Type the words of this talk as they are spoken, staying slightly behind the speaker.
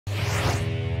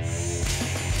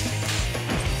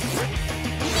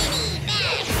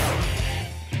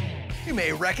you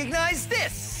may recognize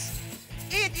this.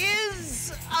 It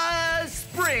is a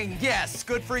spring, yes,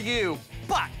 good for you.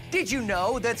 But did you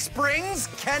know that springs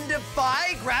can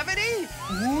defy gravity?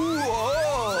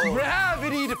 Whoa!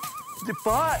 Gravity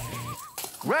defy.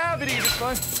 Gravity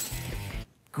defy.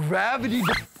 Gravity.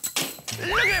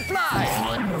 Look at it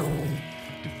fly!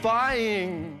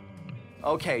 Defying.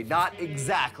 Okay, not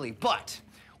exactly, but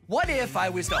what if I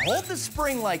was to hold the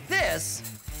spring like this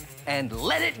and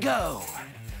let it go?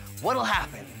 What'll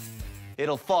happen?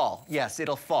 It'll fall. Yes,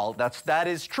 it'll fall. That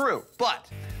is true. But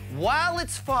while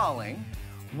it's falling,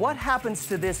 what happens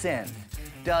to this end?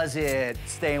 Does it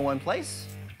stay in one place?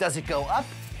 Does it go up?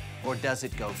 Or does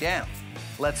it go down?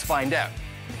 Let's find out.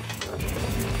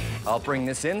 I'll bring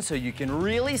this in so you can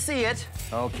really see it.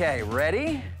 Okay,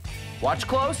 ready? Watch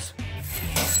close.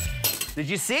 Did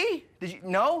you see? Did you?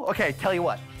 No? Okay, tell you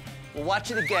what. We'll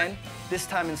watch it again, this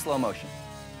time in slow motion.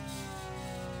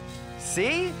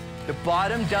 See? The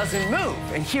bottom doesn't move,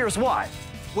 and here's why.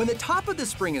 When the top of the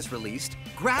spring is released,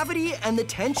 gravity and the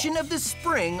tension of the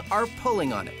spring are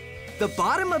pulling on it. The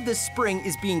bottom of the spring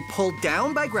is being pulled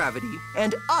down by gravity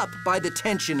and up by the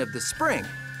tension of the spring.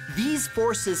 These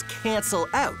forces cancel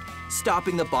out,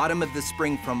 stopping the bottom of the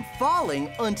spring from falling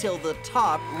until the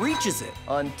top reaches it.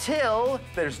 Until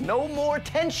there's no more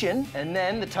tension, and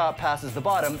then the top passes the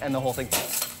bottom and the whole thing.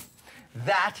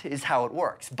 That is how it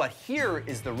works. But here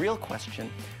is the real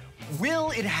question.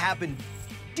 Will it happen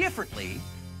differently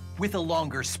with a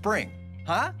longer spring?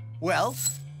 Huh? Well,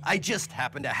 I just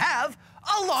happen to have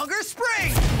a longer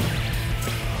spring!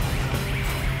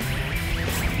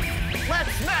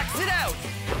 Let's max it out!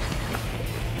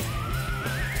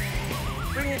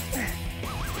 Bring it.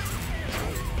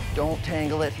 Don't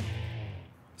tangle it.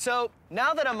 So,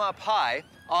 now that I'm up high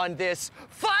on this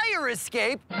fire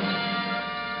escape,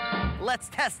 let's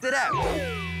test it out.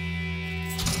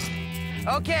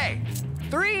 Okay,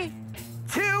 3,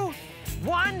 2,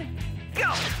 1,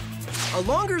 go! A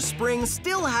longer spring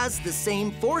still has the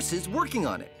same forces working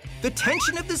on it. The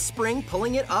tension of the spring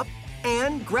pulling it up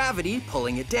and gravity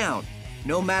pulling it down.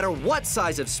 No matter what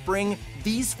size of spring,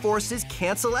 these forces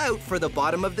cancel out for the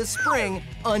bottom of the spring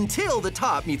until the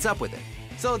top meets up with it.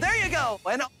 So there you go,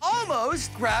 an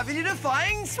almost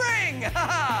gravity-defying spring!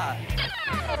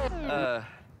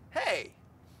 Hey,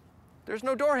 there's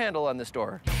no door handle on this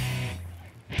door.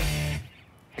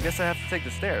 I guess I have to take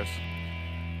the stairs.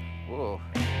 Whoa.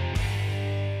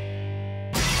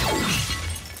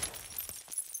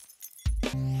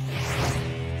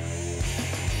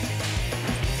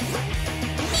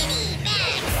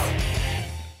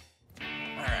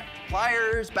 All right,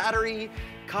 pliers, battery,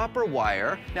 copper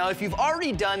wire. Now, if you've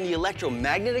already done the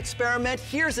electromagnet experiment,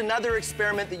 here's another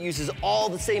experiment that uses all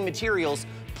the same materials,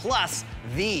 plus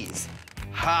these.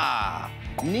 Ha!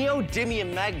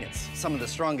 Neodymium magnets, some of the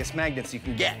strongest magnets you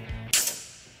can get.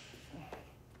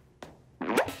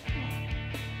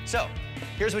 So,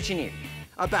 here's what you need.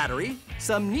 A battery,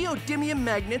 some neodymium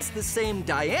magnets the same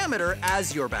diameter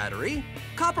as your battery,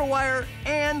 copper wire,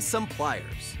 and some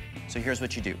pliers. So here's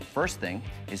what you do. First thing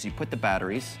is you put the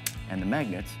batteries and the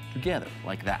magnets together,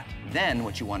 like that. Then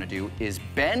what you want to do is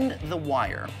bend the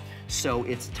wire so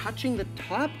it's touching the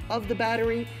top of the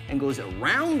battery and goes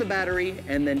around the battery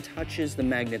and then touches the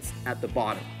magnets at the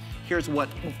bottom. Here's what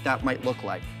that might look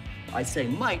like. I say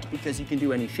might because you can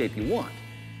do any shape you want.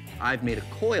 I've made a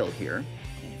coil here,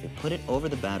 and if you put it over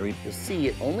the battery, you'll see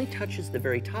it only touches the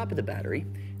very top of the battery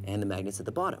and the magnets at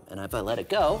the bottom. And if I let it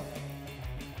go,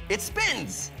 it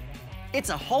spins. It's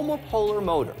a homopolar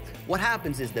motor. What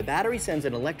happens is the battery sends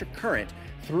an electric current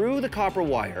through the copper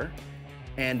wire,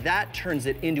 and that turns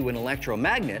it into an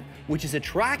electromagnet, which is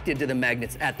attracted to the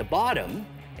magnets at the bottom,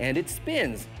 and it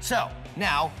spins. So,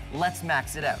 now, let's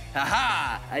max it out.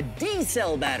 Aha! A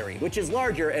D-cell battery, which is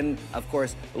larger and, of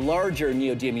course, larger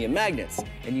neodymium magnets.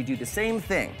 And you do the same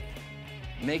thing.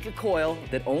 Make a coil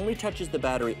that only touches the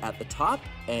battery at the top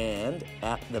and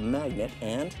at the magnet,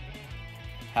 and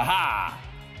ha-ha!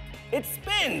 It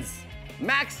spins!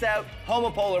 Maxed out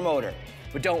homopolar motor.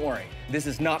 But don't worry, this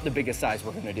is not the biggest size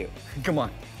we're gonna do. Come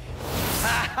on.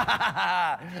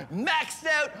 Maxed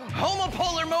out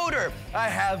homopolar motor. I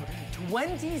have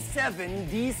 27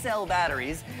 D-cell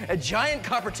batteries, a giant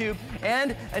copper tube,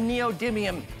 and a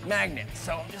neodymium magnet.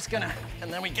 So I'm just gonna,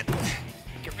 and then we get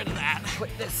rid of that. Put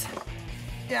this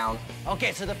down.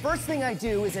 Okay, so the first thing I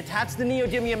do is attach the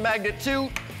neodymium magnet to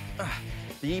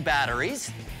the batteries.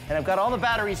 And I've got all the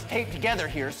batteries taped together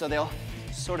here so they'll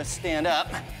sort of stand up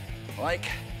like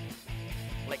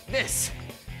this.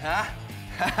 Huh?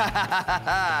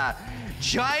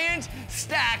 Giant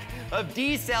stack of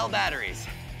D-cell batteries.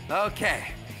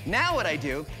 Okay, now what I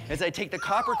do is I take the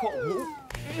copper coil.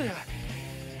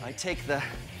 I take the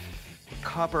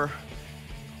copper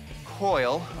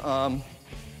coil.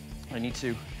 I need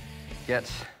to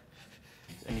get,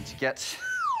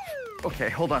 okay,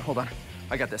 hold on.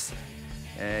 I got this.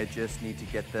 I just need to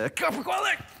get the copper coil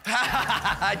in.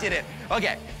 I did it.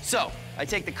 Okay, so I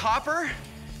take the copper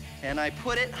and I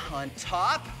put it on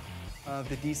top of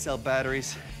the D-cell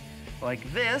batteries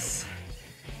like this,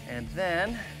 and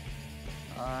then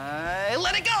I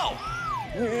let it go.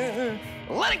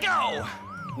 Let it go.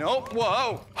 Nope,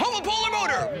 whoa. Homopolar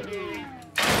motor.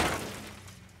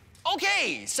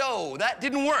 Okay, so that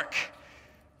didn't work.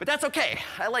 But that's okay.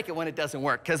 I like it when it doesn't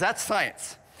work, because that's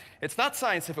science. It's not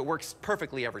science if it works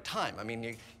perfectly every time. I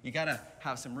mean, you gotta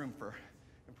have some room for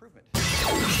improvement.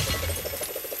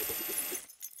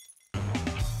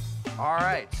 All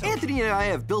right. So Anthony and I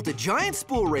have built a giant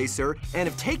spool racer and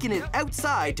have taken it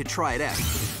outside to try it out.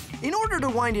 In order to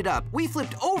wind it up, we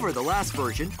flipped over the last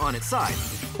version on its side.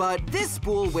 But this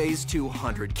spool weighs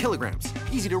 200 kilograms.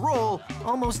 Easy to roll,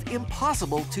 almost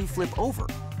impossible to flip over.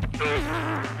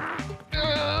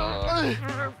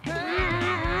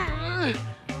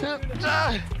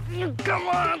 Come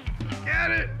on,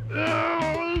 get it.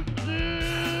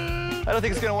 I don't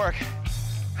think it's gonna work.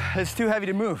 It's too heavy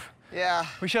to move. Yeah.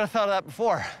 We should have thought of that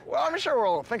before. Well, I'm sure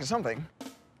we'll think of something.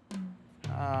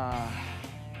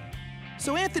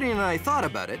 So Anthony and I thought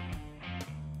about it.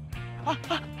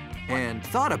 And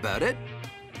thought about it.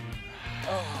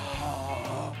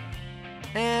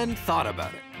 And thought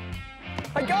about it.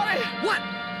 I got it! What?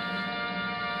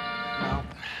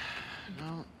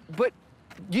 No. But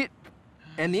you...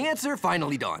 And the answer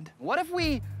finally dawned. What if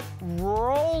we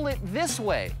roll it this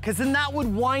way? Because then that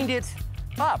would wind it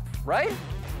up, right?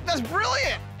 That's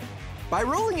brilliant! By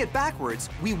rolling it backwards,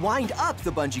 we wind up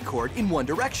the bungee cord in one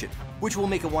direction, which will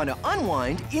make it want to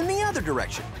unwind in the other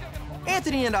direction.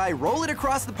 Anthony and I roll it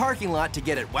across the parking lot to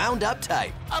get it wound up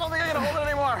tight. I don't think I can hold it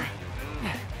anymore.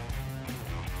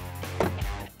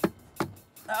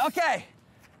 Okay.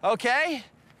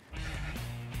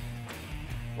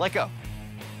 Let go.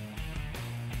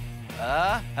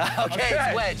 Okay,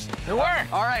 it's wedged. It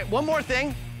worked. All right, one more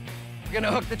thing. We're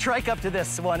gonna hook the trike up to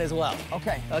this one as well.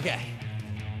 Okay.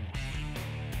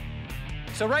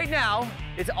 So right now,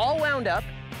 it's all wound up,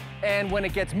 and when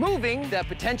it gets moving, that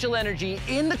potential energy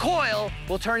in the coil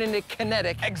will turn into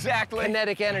kinetic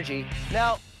energy.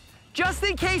 Now, just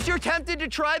in case you're tempted to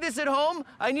try this at home,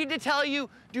 I need to tell you,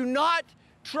 do not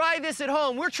try this at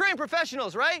home. We're trained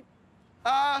professionals, right?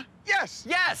 Yes.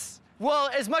 Yes. Well,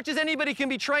 as much as anybody can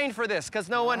be trained for this, because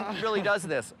no one really does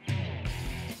this.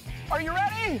 Are you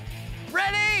ready?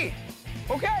 Ready?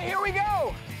 Okay, here we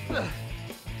go.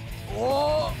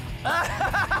 Whoa.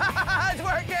 It's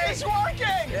working! It's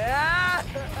working! Yeah!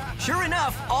 Sure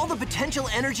enough, all the potential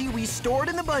energy we stored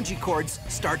in the bungee cords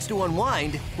starts to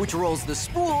unwind, which rolls the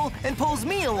spool and pulls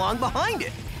me along behind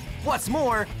it. What's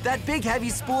more, that big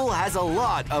heavy spool has a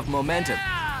lot of momentum.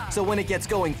 Yeah! So when it gets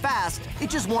going fast,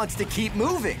 it just wants to keep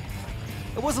moving.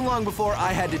 It wasn't long before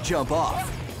I had to jump off.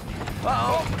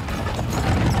 Uh-oh.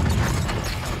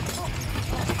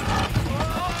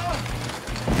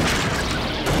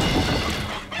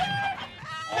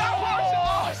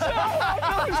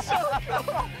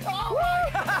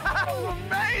 That was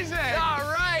amazing!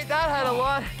 All right, that had a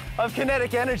lot of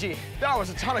kinetic energy. That was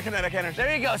a ton of kinetic energy.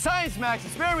 There you go, Science Max,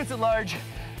 Experiments at Large,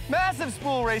 massive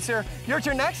spool racer. Your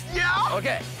turn next? Yeah!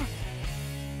 Okay.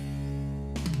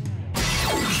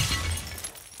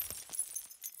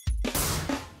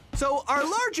 So our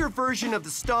larger version of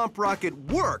the Stomp rocket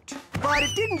worked, but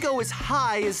it didn't go as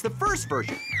high as the first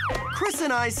version. Chris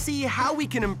and I see how we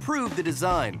can improve the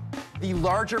design. The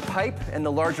larger pipe and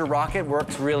the larger rocket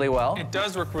works really well. It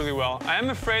does work really well. I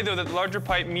am afraid, though, that the larger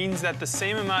pipe means that the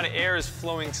same amount of air is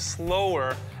flowing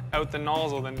slower out the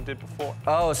nozzle than it did before.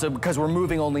 Oh, so because we're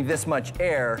moving only this much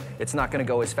air, it's not going to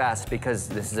go as fast because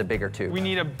this is a bigger tube. We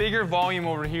need a bigger volume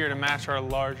over here to match our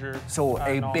larger So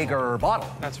a nozzle. bigger bottle.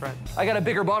 That's right. I got a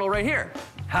bigger bottle right here.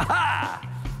 Ha-ha!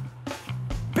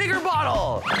 Bigger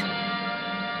bottle!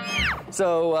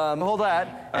 So hold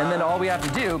that, and then all we have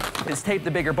to do is tape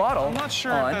the bigger bottle I'm not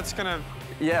sure on. if that's gonna...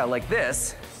 Yeah, like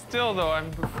this. Still, though, I'm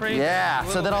afraid... Yeah,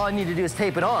 so then all I need to do is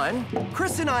tape it on.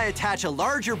 Chris and I attach a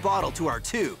larger bottle to our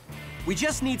tube. We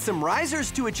just need some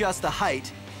risers to adjust the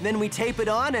height, then we tape it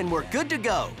on and we're good to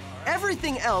go.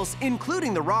 Everything else,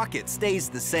 including the rocket, stays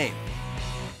the same.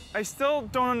 I still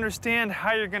don't understand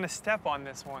how you're gonna step on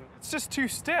this one. It's just too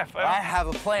stiff. I have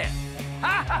a plan.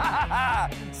 Ha ha ha ha!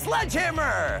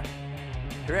 Sledgehammer!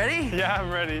 You ready? Yeah,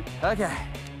 I'm ready. Okay.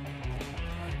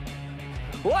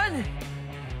 1,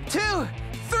 2,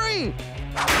 3!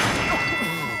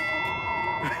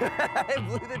 It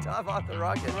blew the top off the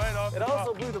rocket. Right off It the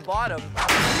also top. blew the bottom.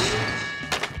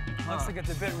 Looks like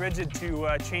it's a bit rigid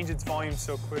to change its volume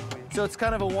so quickly. So it's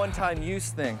kind of a one-time use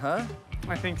thing, huh?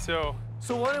 I think so.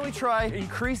 So why don't we try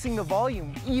increasing the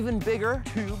volume? Even bigger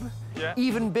tube, Yeah.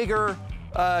 even bigger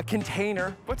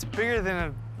container. What's bigger than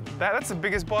a... That's the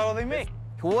biggest bottle they make.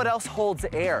 What else holds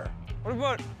air? What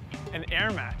about an air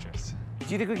mattress? Do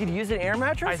you think we could use an air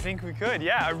mattress? I think we could,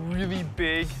 yeah. A really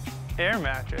big air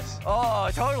mattress. Oh,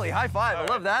 totally. High five. I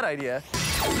love that idea.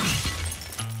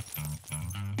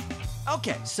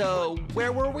 Okay, so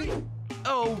where were we?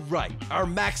 Oh, right. Our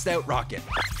maxed out rocket.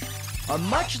 A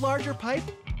much larger pipe,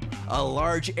 a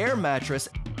large air mattress,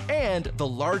 and the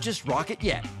largest rocket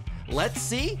yet. Let's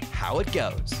see how it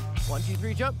goes. 1, 2,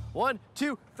 3, jump. 1,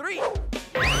 2, 3.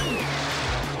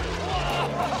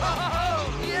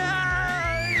 Whoa!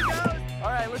 Yeah! There he goes. All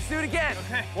right, let's do it again.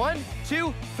 Okay. 1,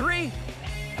 2, 3.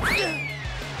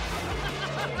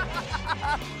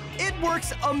 It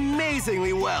works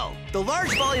amazingly well. The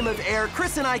large volume of air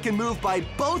Chris and I can move by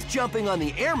both jumping on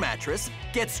the air mattress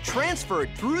gets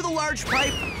transferred through the large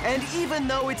pipe, and even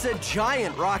though it's a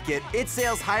giant rocket, it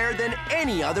sails higher than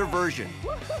any other version.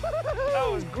 That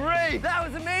was great. That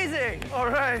was amazing. All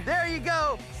right. There you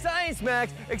go. Science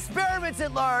Max, experiments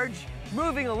at large,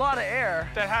 moving a lot of air.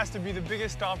 That has to be the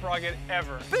biggest stomp rocket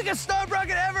ever. Biggest stomp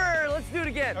rocket ever. Let's do it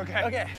again. Okay. Okay.